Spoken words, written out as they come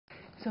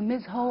So,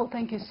 Ms. Ho,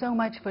 thank you so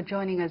much for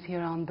joining us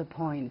here on The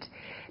Point.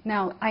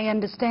 Now, I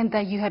understand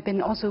that you have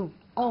been also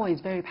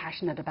always very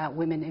passionate about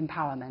women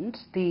empowerment.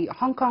 The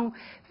Hong Kong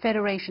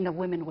Federation of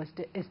Women was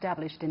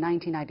established in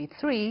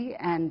 1993,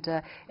 and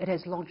it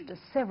has launched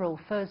several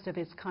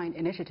first-of-its-kind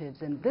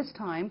initiatives. And this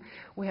time,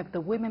 we have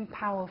the Women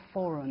Power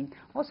Forum,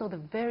 also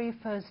the very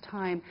first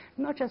time,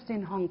 not just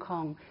in Hong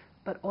Kong,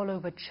 but all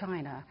over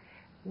China.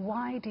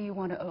 Why do you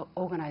want to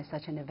organize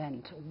such an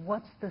event?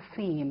 What's the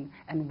theme,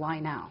 and why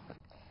now?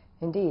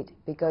 Indeed,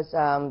 because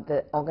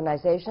the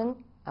organization,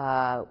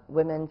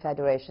 Women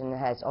Federation,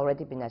 has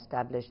already been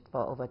established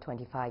for over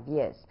 25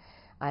 years.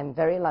 I'm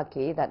very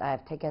lucky that I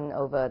have taken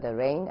over the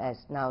reign as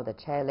now the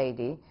chair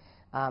lady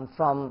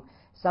from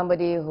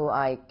somebody who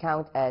I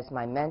count as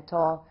my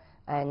mentor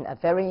and a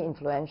very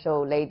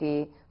influential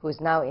lady who is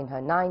now in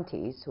her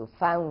 90s, who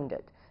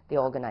founded the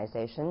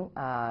organization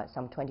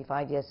some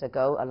 25 years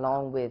ago,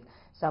 along with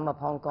some of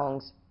Hong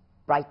Kong's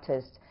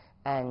brightest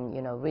and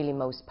really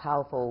most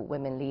powerful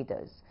women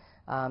leaders.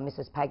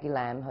 Mrs. Peggy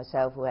Lam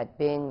herself, who had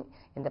been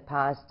in the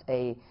past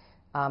a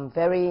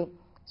very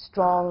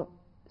strong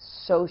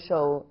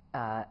social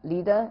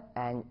leader,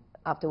 and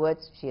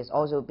afterwards she has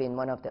also been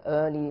one of the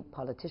early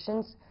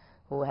politicians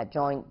who had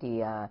joined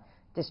the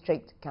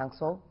district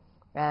council,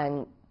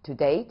 and to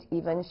date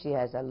even she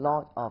has a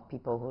lot of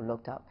people who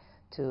looked up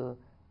to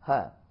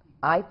her.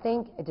 I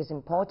think it is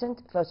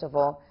important, first of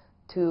all,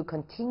 to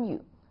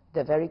continue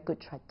the very good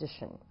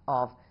tradition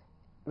of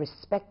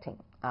respecting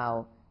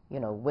our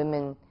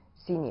women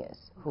seniors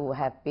who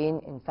have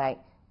been, in fact,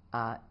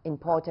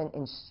 important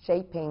in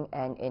shaping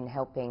and in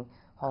helping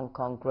Hong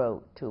Kong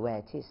grow to where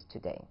it is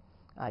today,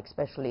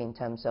 especially in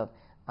terms of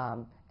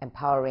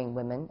empowering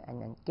women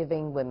and then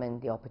giving women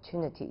the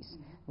opportunities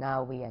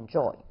now we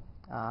enjoy.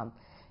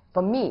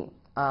 For me,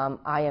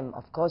 I am,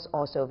 of course,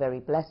 also very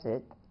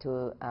blessed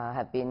to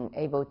have been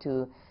able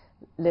to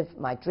live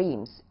my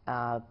dreams,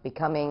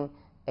 becoming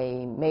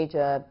a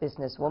major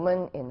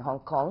businesswoman in Hong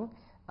Kong,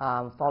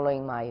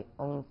 following my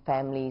own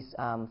family's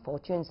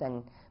fortunes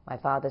and my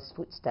father's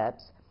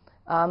footsteps.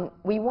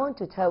 We want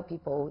to tell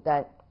people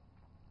that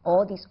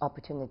all these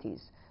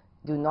opportunities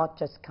do not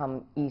just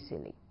come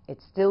easily. It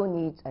still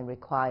needs and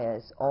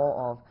requires all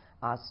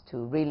of us to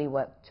really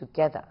work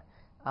together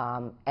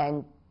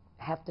and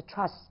have the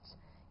trust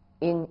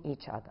in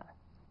each other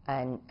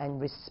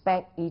and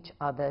respect each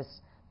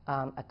other's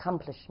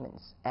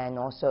accomplishments and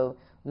also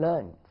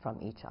learn from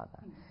each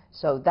other.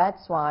 So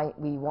that's why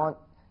we want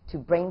to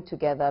bring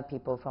together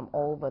people from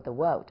all over the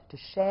world to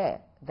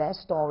share their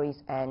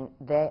stories and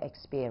their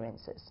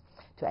experiences,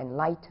 to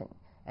enlighten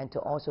and to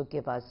also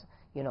give us,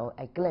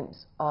 a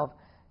glimpse of,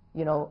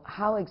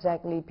 how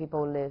exactly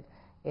people live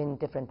in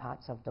different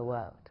parts of the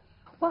world.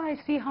 Well, I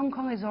see Hong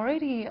Kong is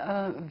already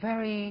a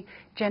very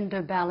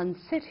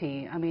gender-balanced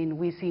city. I mean,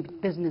 we see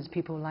business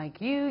people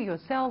like you,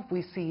 yourself.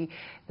 We see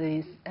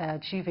the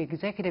chief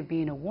executive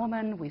being a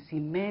woman. We see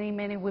many,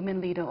 many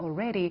women leaders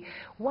already.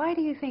 Why do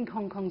you think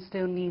Hong Kong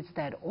still needs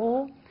that?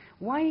 Or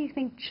why do you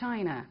think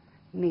China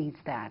needs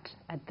that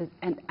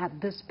at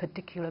this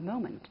particular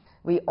moment?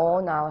 We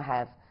all now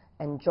have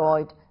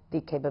enjoyed the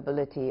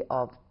capability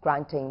of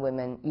granting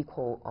women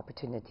equal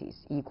opportunities,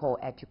 equal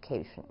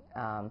education.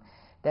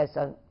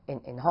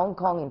 In Hong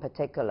Kong in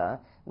particular,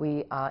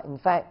 we are in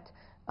fact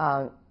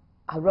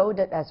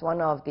heralded as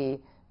one of the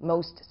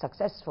most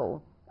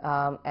successful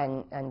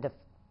and the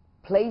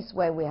place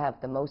where we have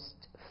the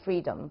most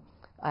freedom,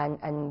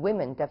 and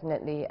women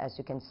definitely, as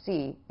you can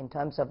see, in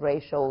terms of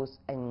ratios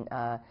and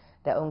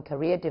their own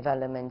career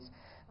developments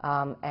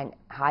and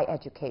high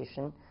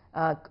education,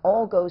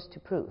 all goes to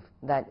prove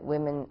that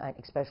women,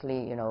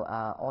 especially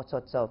all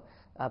sorts of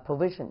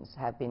provisions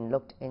have been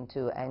looked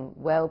into and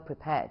well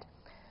prepared.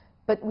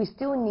 But we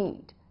still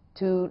need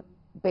to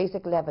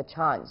basically have a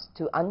chance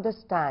to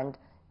understand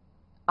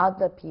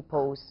other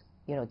people's,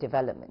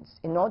 developments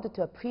in order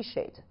to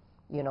appreciate,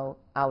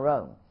 our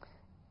own.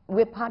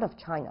 We're part of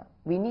China.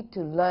 We need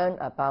to learn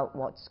about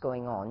what's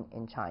going on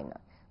in China.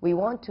 We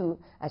want to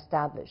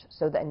establish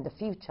so that in the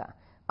future,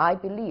 I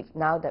believe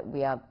now that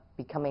we are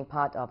becoming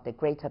part of the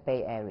Greater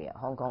Bay Area,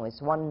 Hong Kong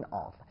is one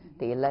of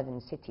the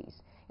 11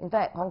 cities. In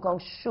fact, Hong Kong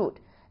should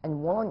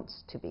and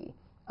wants to be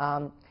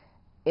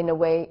in a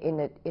way, in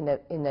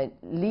a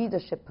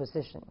leadership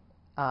position,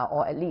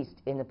 or at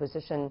least in a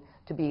position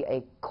to be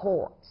a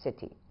core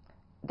city.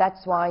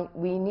 That's why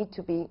we need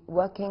to be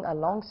working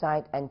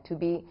alongside and to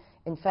be,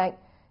 in fact,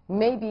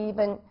 maybe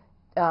even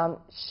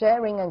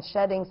sharing and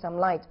shedding some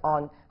light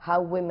on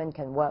how women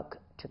can work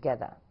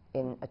together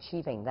in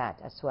achieving that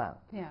as well.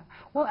 Yeah.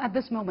 Well, at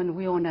this moment,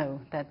 we all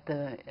know that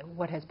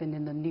what has been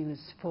in the news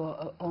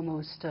for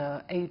almost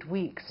 8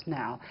 weeks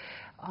now.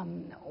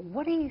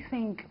 What do you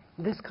think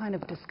this kind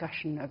of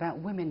discussion about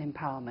women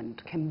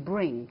empowerment can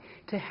bring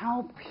to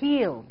help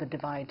heal the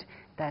divide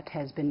that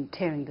has been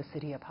tearing the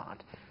city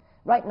apart?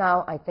 Right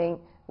now, I think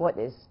what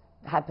is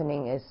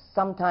happening is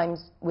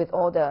sometimes with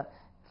all the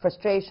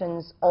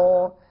frustrations,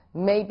 or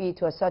maybe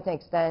to a certain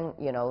extent,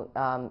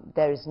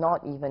 there is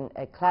not even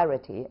a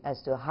clarity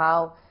as to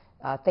how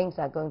things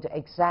are going to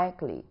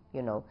exactly,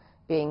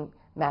 being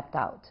mapped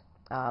out.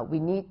 We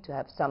need to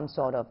have some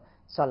sort of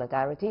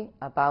solidarity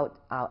about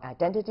our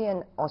identity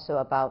and also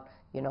about,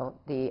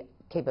 the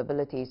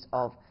capabilities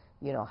of,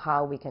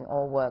 how we can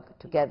all work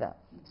together,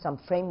 some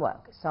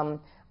framework, some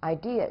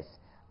ideas.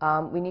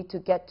 We need to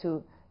get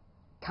to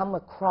come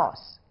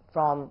across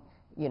from,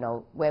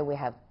 where we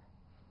have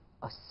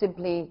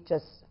simply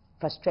just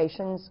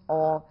frustrations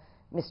or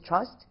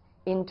mistrust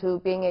into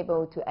being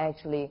able to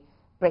actually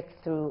break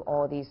through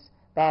all these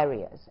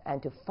barriers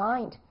and to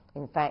find,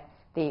 in fact,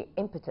 the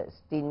impetus,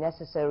 the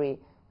necessary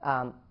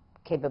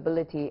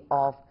capability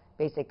of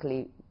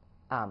basically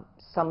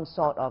some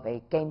sort of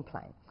a game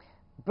plan.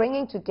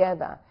 Bringing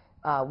together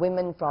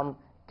women from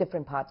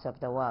different parts of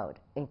the world,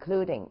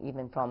 including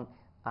even from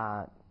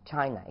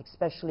China,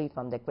 especially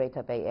from the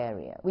Greater Bay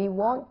Area. We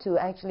want to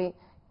actually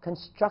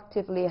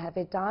constructively have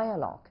a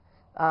dialogue.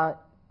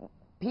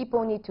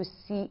 People need to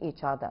see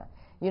each other.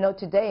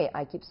 Today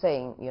I keep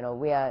saying,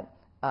 we are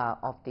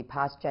of the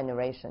past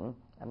generation.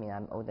 I mean,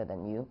 I'm older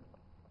than you.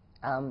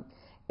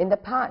 In the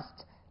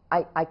past,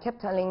 I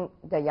kept telling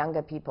the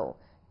younger people,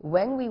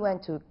 when we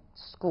went to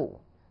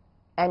school,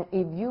 and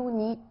if you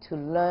need to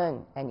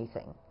learn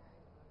anything,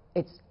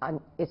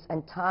 it's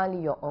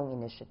entirely your own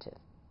initiative,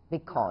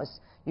 because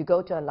you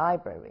go to a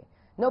library.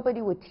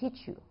 Nobody will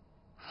teach you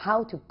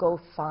how to go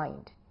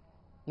find,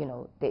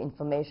 the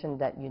information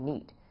that you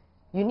need.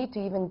 You need to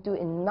even do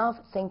enough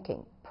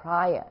thinking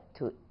prior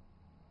to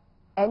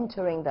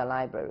entering the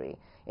library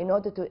in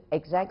order to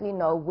exactly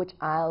know which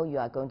aisle you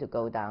are going to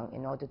go down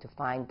in order to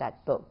find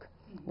that book,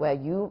 where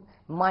you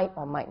might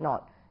or might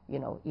not,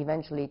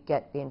 eventually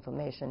get the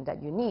information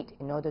that you need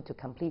in order to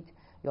complete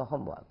your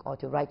homework or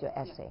to write your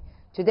essay.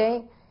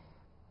 Today,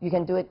 you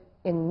can do it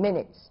in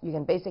minutes. You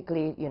can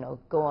basically,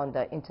 go on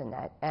the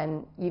internet,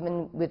 and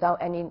even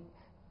without any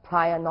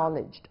prior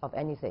knowledge of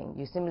anything,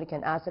 you simply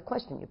can ask a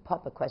question. You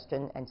pop a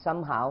question, and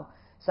somehow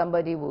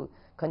somebody will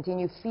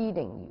continue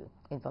feeding you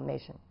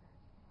information.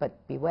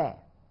 But beware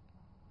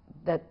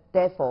that,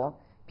 therefore,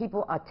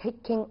 people are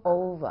taking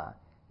over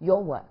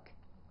your work.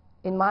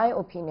 In my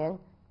opinion,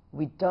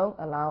 we don't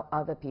allow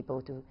other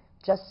people to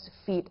just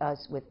feed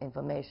us with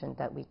information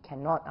that we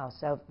cannot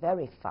ourselves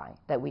verify,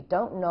 that we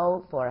don't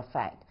know for a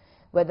fact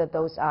whether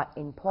those are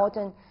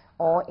important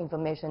or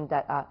information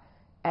that are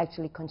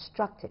actually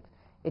constructive.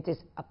 It is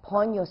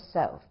upon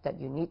yourself that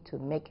you need to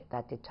make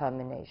that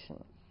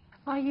determination.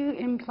 Are you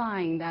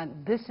implying that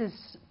this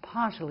is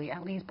partially,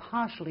 at least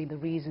partially, the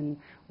reason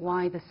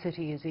why the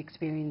city is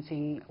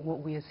experiencing what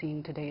we are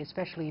seeing today,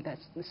 especially that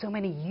so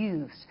many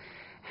youths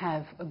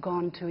have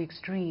gone to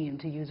extreme,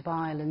 to use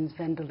violence,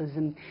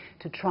 vandalism,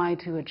 to try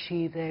to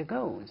achieve their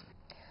goals?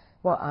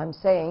 Well, I'm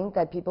saying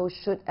that people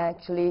should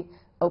actually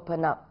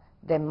open up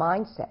their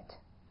mindset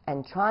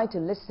and try to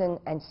listen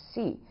and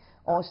see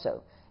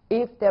also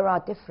if there are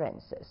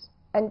differences.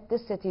 And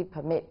this city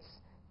permits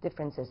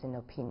differences in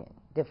opinion,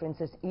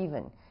 differences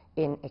even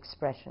in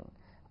expression.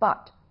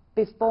 But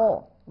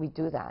before we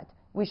do that,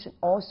 we should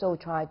also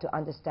try to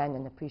understand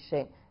and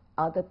appreciate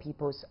other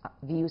people's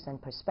views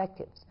and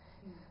perspectives.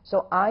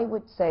 So I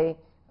would say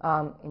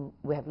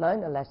we have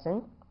learned a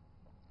lesson,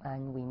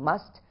 and we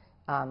must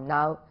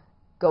now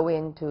go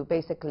into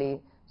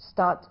basically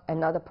start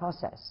another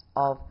process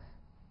of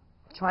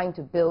trying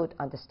to build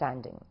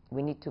understanding.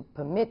 We need to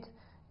permit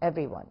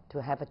everyone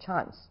to have a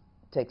chance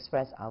to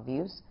express our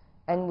views,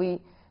 and we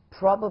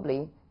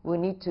probably will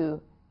need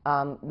to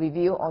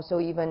review also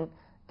even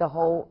the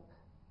whole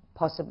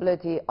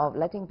possibility of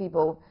letting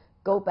people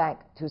go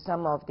back to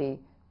some of the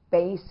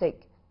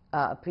basic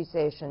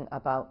appreciation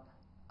about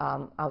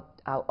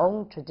our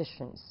own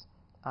traditions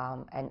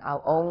and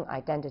our own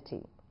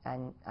identity.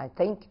 And I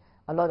think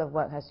a lot of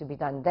work has to be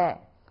done there.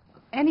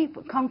 Any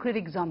concrete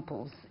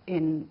examples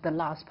in the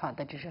last part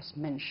that you just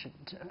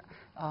mentioned,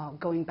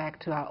 going back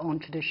to our own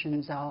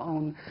traditions, our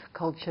own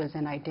cultures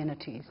and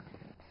identities?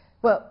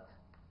 Well,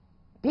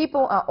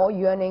 people are all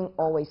yearning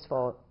always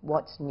for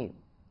what's new.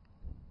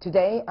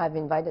 Today, I've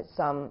invited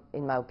some,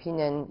 in my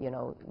opinion,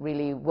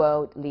 really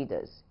world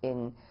leaders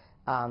in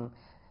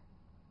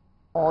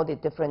all the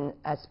different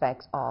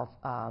aspects of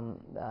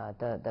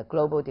the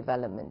global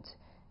development,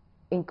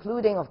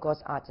 including, of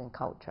course, arts and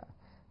culture.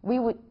 We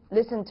would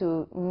listen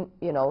to,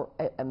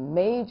 a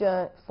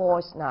major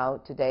force now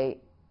today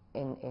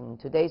in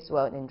today's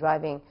world in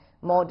driving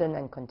modern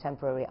and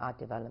contemporary art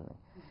development.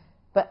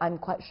 But I'm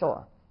quite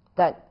sure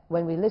that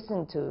when we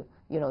listen to,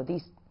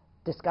 these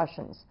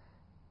discussions,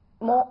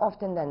 more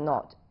often than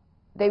not,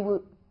 they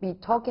will be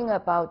talking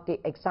about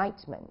the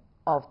excitement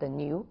of the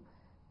new,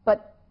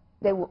 but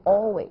there will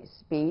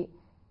always be,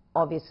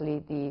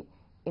 obviously, the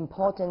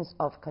importance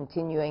of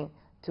continuing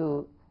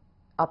to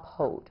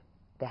uphold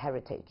the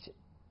heritage,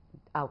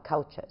 our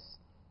cultures,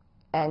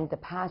 and the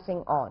passing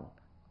on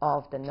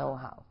of the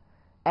know-how,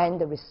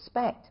 and the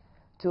respect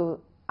to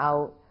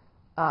our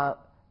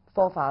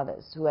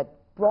forefathers who had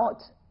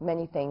brought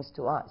many things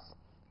to us.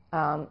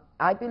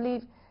 I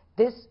believe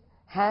this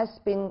has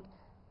been,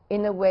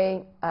 in a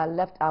way,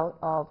 left out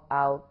of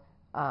our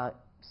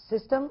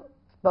system,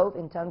 both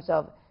in terms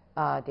of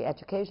the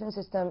education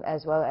system,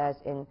 as well as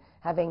in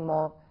having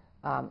more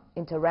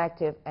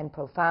interactive and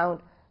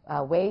profound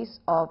ways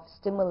of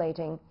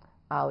stimulating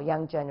our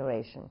young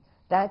generation.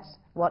 That's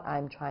what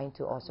I'm trying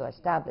to also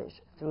establish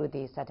through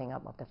the setting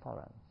up of the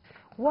forum.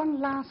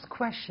 One last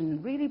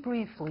question, really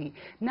briefly.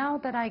 Now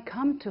that I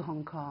come to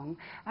Hong Kong,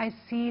 I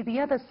see the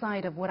other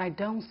side of what I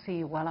don't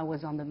see while I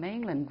was on the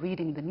mainland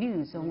reading the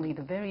news, only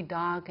the very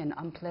dark and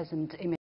unpleasant image.